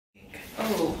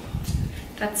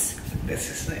That's... This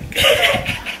is like...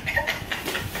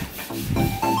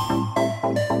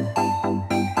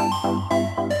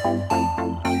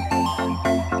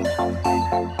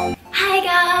 Hi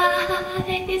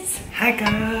guys! Hi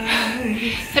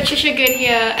guys! Patricia Good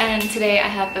here, and today I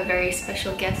have a very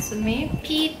special guest with me,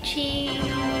 Peachy.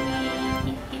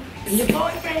 Your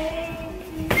boyfriend!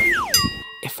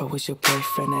 If I was your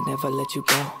boyfriend, I'd never let you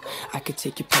go. I could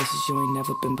take you places you ain't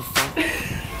never been before.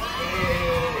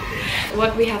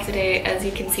 What we have today, as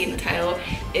you can see in the title,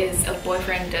 is a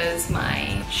boyfriend does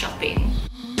my shopping.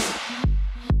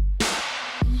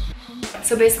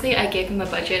 So basically I gave him a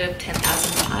budget of 10,000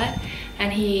 baht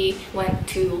and he went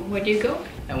to, where'd you go?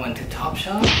 I went to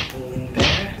Topshop, Pull &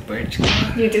 Bear, Birch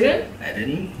Car. You didn't? I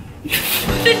didn't. You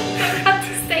don't have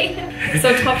to say it.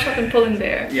 So Topshop and Pull &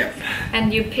 Bear. Yep.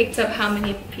 And you picked up how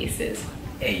many pieces?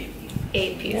 8.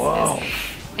 8 pieces. Wow.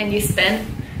 And you spent?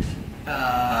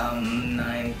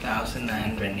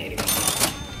 9,980.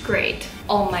 Great.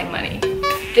 All my money.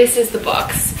 This is the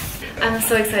box. I'm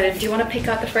so excited. Do you want to pick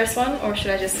out the first one or should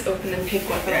I just open and pick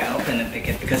one? Yeah, open and pick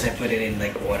it because I put it in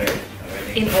like order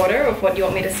already. In order of what you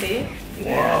want me to see?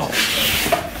 Wow.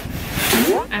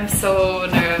 I'm so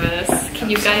nervous. Can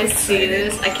you guys see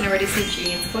this? I can already see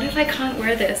jeans. What if I can't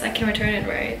wear this? I can return it,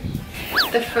 right?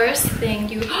 The first thing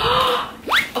you...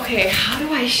 Okay, how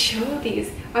do I show these?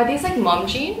 Are these like mom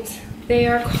jeans? They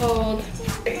are called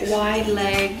wide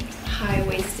leg,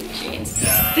 high-waisted jeans.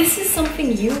 Yeah. This is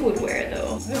something you would wear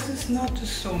though. This is not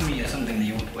just so me, it's something that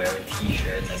you would wear a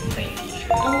t-shirt, like plain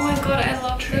t-shirt. Oh my god, I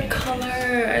love the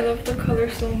color. I love the color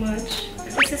so much.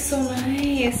 This is so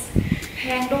nice. แพ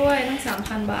งด้วยตั้ง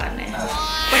 3,000 บาทเนี่ย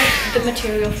But the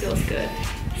material feels good.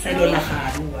 ใส่ลดราคา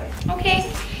ด้วย Okay,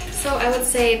 so I would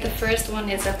say the first one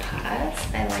is a pass.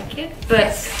 I like it,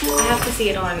 but I have to see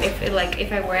it on. If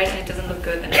I wear it and it doesn't look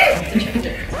good, then I have to change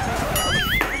it.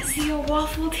 I see a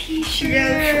waffle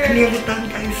t-shirt. เนี่ยพี่ตั้ง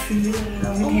ใจซื้อเร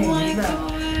าไม่ Oh เห็น my แบบ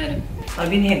god. ตอน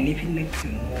พี่เห็นนี่พี่นึกถึ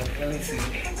งก็เลยซื้อ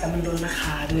แต่มันลดราค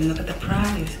าด้วยแล้วก็ the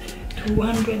price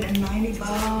 290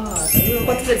 baht.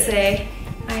 What does it say?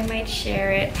 I might share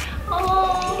it. Oh.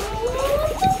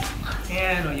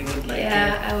 Yeah, no, you would like it.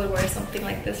 Yeah, I would wear something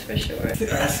like this for sure.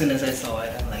 As soon as I saw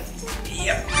it, I'm like,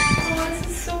 yep. Oh, this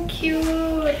is so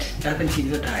cute. ถ้าเป็นชิ้น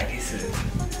สุดท้ายที่ซื้อ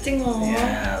จริงเหรอ?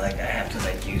 Yeah, like I have to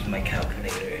like use my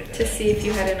calculator to see if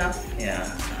you had enough. Yeah.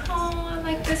 Oh, I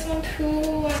like this one too.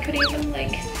 I could even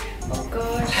like, oh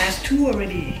gosh. Has 2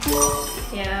 already.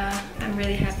 Yeah, I'm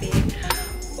really happy.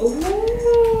 Ooh,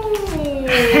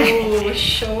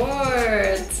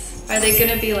 shorts. Are they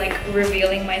gonna be like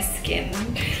revealing my skin?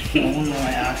 No,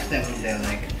 I asked them and they're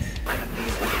like gonna be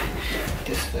like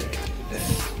just like this.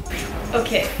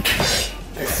 Okay.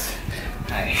 This.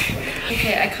 Hi.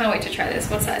 Okay, I can't wait to try this.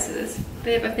 What size is this?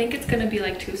 Babe, I think it's gonna be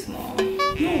like too small.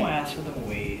 No, I asked for the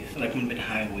waist. Like a bit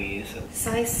high waist.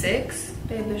 Size 6?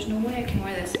 Babe, there's no way I can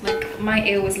wear this. Like, my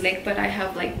ear was leg, but I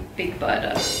have like big butt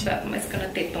up. But it's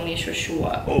gonna take tongni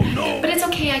shua. Oh no. But it's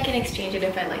okay, I can exchange it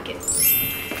if I like it.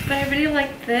 But I really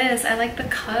like this. I like the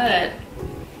cut.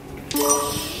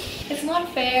 It's not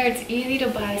fair. It's easy to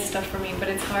buy stuff for me, but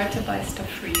it's hard to buy stuff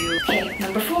for you. Okay,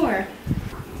 number 4.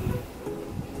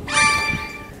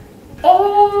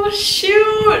 Oh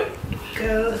shoot!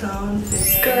 Girls on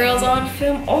film. Girls on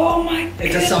film. Oh my god.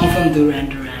 It's a song from Duran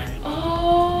Duran.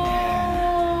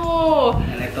 Oh.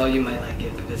 And I thought you might like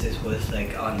it because this was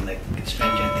like on like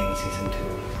Stranger Things season 2.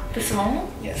 The song?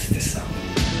 Yes, this song.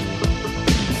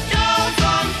 Girls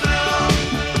on film.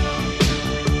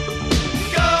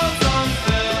 Girls on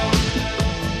film.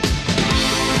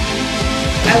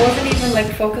 I wasn't even like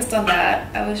focused on that.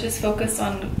 I was just focused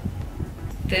on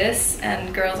this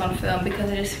and girls on film because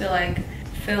I just feel like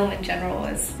film in general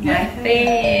is my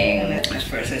thing. At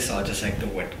first I saw just like the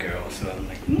wet girl, so I'm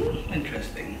like,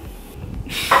 interesting.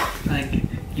 Like,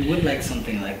 you would like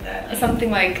something like that.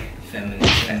 Something like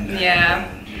feminine. Yeah.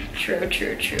 True. But I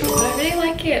really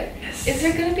like it. Yes. Is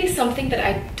there gonna be something that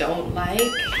I don't like?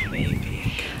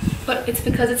 Maybe. But it's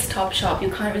because it's Topshop. You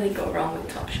can't really go wrong with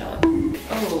Topshop.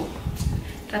 Oh,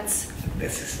 that's...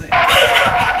 This is like...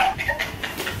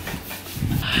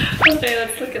 Okay,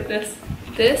 let's look at this.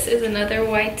 This is another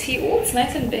white tee. Oh, it's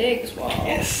nice and big as well.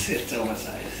 Yes, it's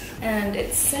oversized. And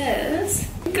it says,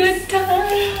 good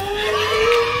times.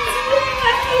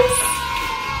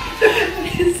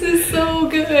 This is so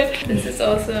good. This is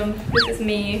awesome. This is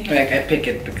me. Like, I pick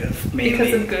it because mainly...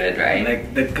 Because of good, right?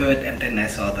 Like, the good, and then I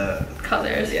saw the...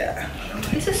 Colors. Yeah.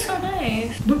 Like, This is so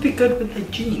nice. would be good with the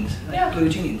jeans. Like Yeah. blue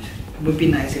jeans. Would be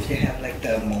nice if they have like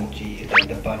the emoji, like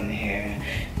the bun hair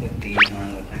with these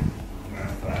on with like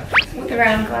round glasses. With the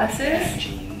round glasses. And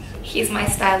jeans. He's my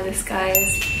stylist, guys.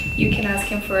 You can ask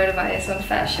him for advice on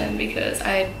fashion because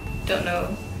I don't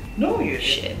know No, you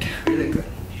shit. really good.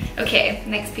 Okay,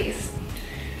 next piece.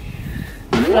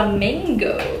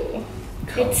 Flamingo.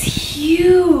 It's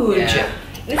huge. Yeah.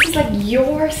 This is like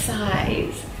your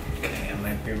size. Okay, I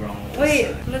might be wrong with Wait,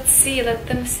 this. let's see. Let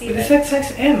them see. But it's that. like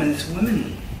size M and it's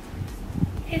women.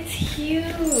 It's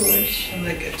huge. I'm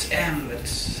like, it's M,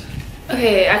 it's...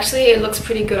 Okay, actually it looks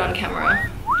pretty good on camera.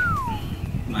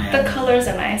 Miami. The colors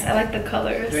are nice. I like the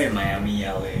colors. Very Miami,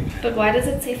 LA. But why does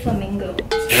it say flamingo?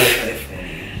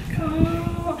 California.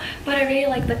 Oh, but I really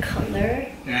like the color.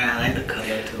 Yeah, I like the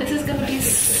color too. This is gonna be Like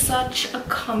such a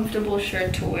comfortable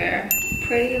shirt to wear.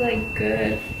 Pretty like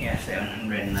good. Yeah,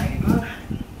 790.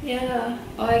 Yeah.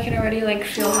 Oh, I can already like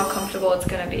feel how comfortable it's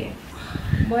gonna be.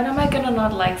 When am I gonna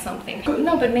not like something?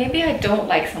 No, but maybe I don't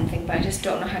like something, but I just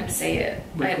don't know how to say it.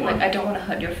 Which one? I don't want to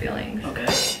hurt your feelings. Okay.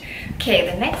 Okay,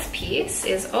 the next piece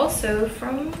is also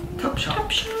from Topshop.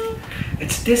 Topshop.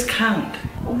 It's discount.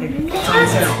 Like, it's on What?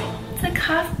 sale. It's like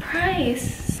half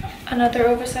price. Another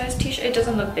oversized t-shirt. It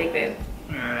doesn't look big, babe.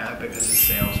 Yeah, because it's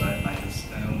sales, I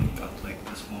only got like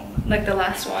the small one. Like the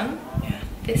last one. Yeah.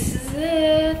 This is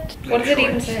it. What does it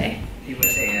even shorts. say?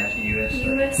 USAF, US.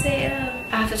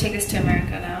 USAF. I have to take this to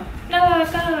America now. No.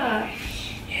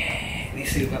 Yeah, นี่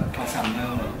ซื้อแบบพอซัมเมอ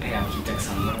ร์แบบพยายามคิดจาก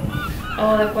ซัมเมอร์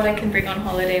Oh, like what I can bring on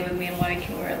holiday with me and what I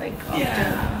can wear like often.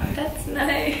 Yeah. That's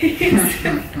nice.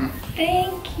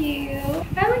 Thank you.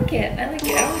 I like it. I like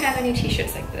it. I don't have any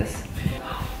t-shirts like this.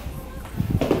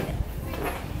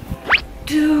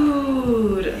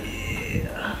 Dude.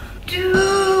 Yeah. Dude.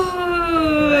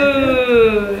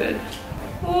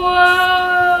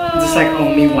 Whoa. There's like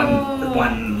only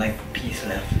one like piece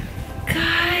left.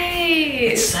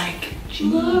 Guys. It's like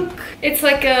Look. It's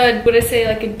like a, would I say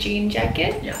like a jean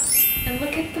jacket? Yeah. And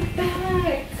look at the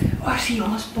back. Ozzy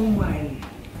Osbourne.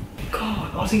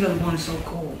 God, Ozzy Osbourne is so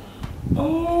cool.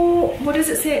 Oh, what does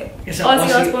it say? It's a Ozzy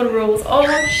Ozzy- Osbourne rules. Oh,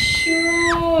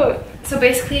 shoot. So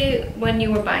basically, when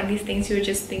you were buying these things, you were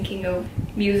just thinking of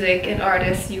music and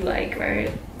artists you like, right?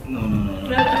 No.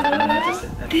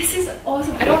 This is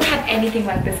awesome. I don't have anything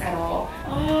like this at all.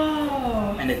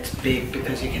 Oh. And it's big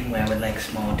because you can wear with like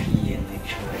small tee and like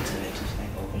shorts and it's just like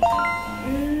open.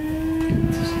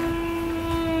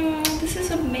 This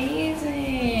is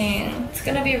amazing. It's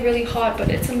gonna be really hot, but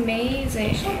it's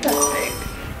amazing. It's not that thick.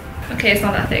 Okay, it's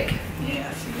not that thick. Yeah,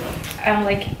 I see that. I'm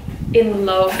like in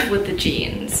love with the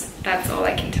jeans. That's all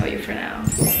I can tell you for now.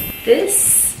 This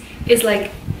is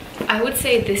like, I would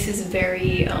say this is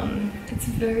very, it's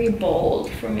very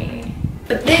bold for me.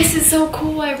 But this is so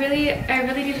cool. I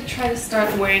really need to try to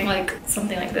start wearing like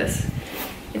something like this.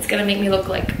 It's gonna make me look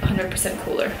like 100%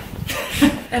 cooler.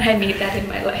 And I need that in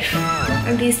my life.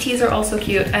 And these tees are also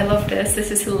cute. I love this.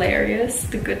 This is hilarious.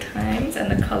 The good times and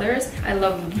the colors. I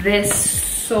love this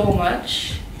so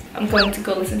much. I'm going to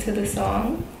go listen to the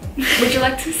song. Would you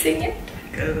like to sing it?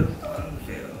 Because it's on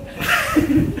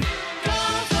film.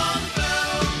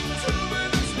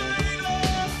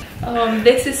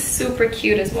 This is super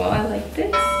cute as well. I like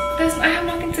this. I have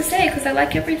nothing to say because I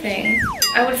like everything.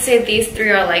 I would say these three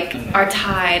are like, are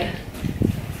tied.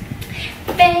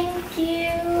 Thank you.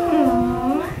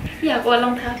 Aww. อยากอวดร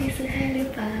องเท้าที่ซื้อให้หรือ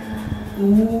เปล่า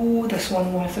Ooh, that's one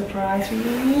more surprise for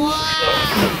you.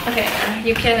 Okay,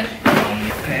 you can.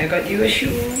 Okay, I got you a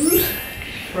shoes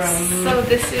from So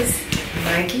this is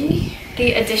Nike. the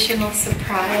additional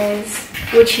surprise,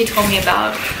 which he told me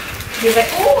about. He was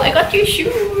like, oh, I got you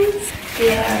shoes.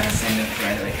 Yeah. Send it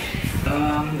right away.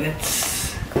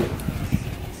 It's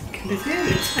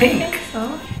I pink. think so.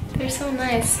 They're so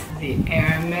nice. The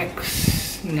Air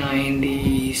Max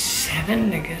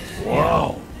 97, I guess.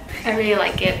 Wow. I really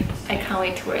like it. I can't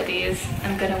wait to wear these.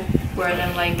 I'm gonna wear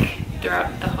them like throughout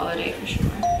the holiday for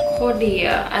sure.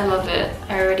 Cordia, I love it.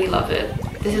 I already love it.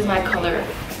 This is my color.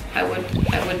 I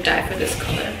would die for this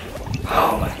color.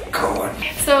 Oh my god.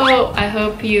 So I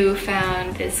hope you found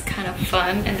this kind of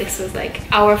fun, and this was like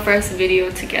our first video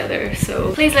together. So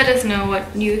please let us know what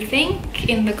you think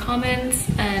in the comments,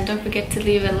 and don't forget to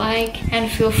leave a like, and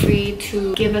feel free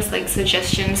to give us like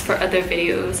suggestions for other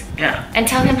videos. Yeah. And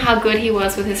tell him how good he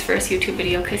was with his first YouTube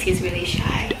video because he's really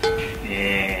shy.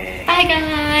 Yeah. Bye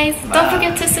guys! Bye. Don't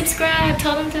forget to subscribe.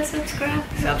 Tell them to subscribe.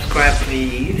 Subscribe,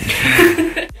 please.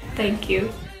 Thank you.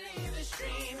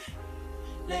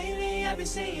 Lately I've been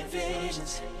seeing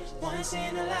visions, once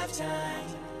in a lifetime,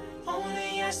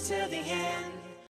 only us till the end.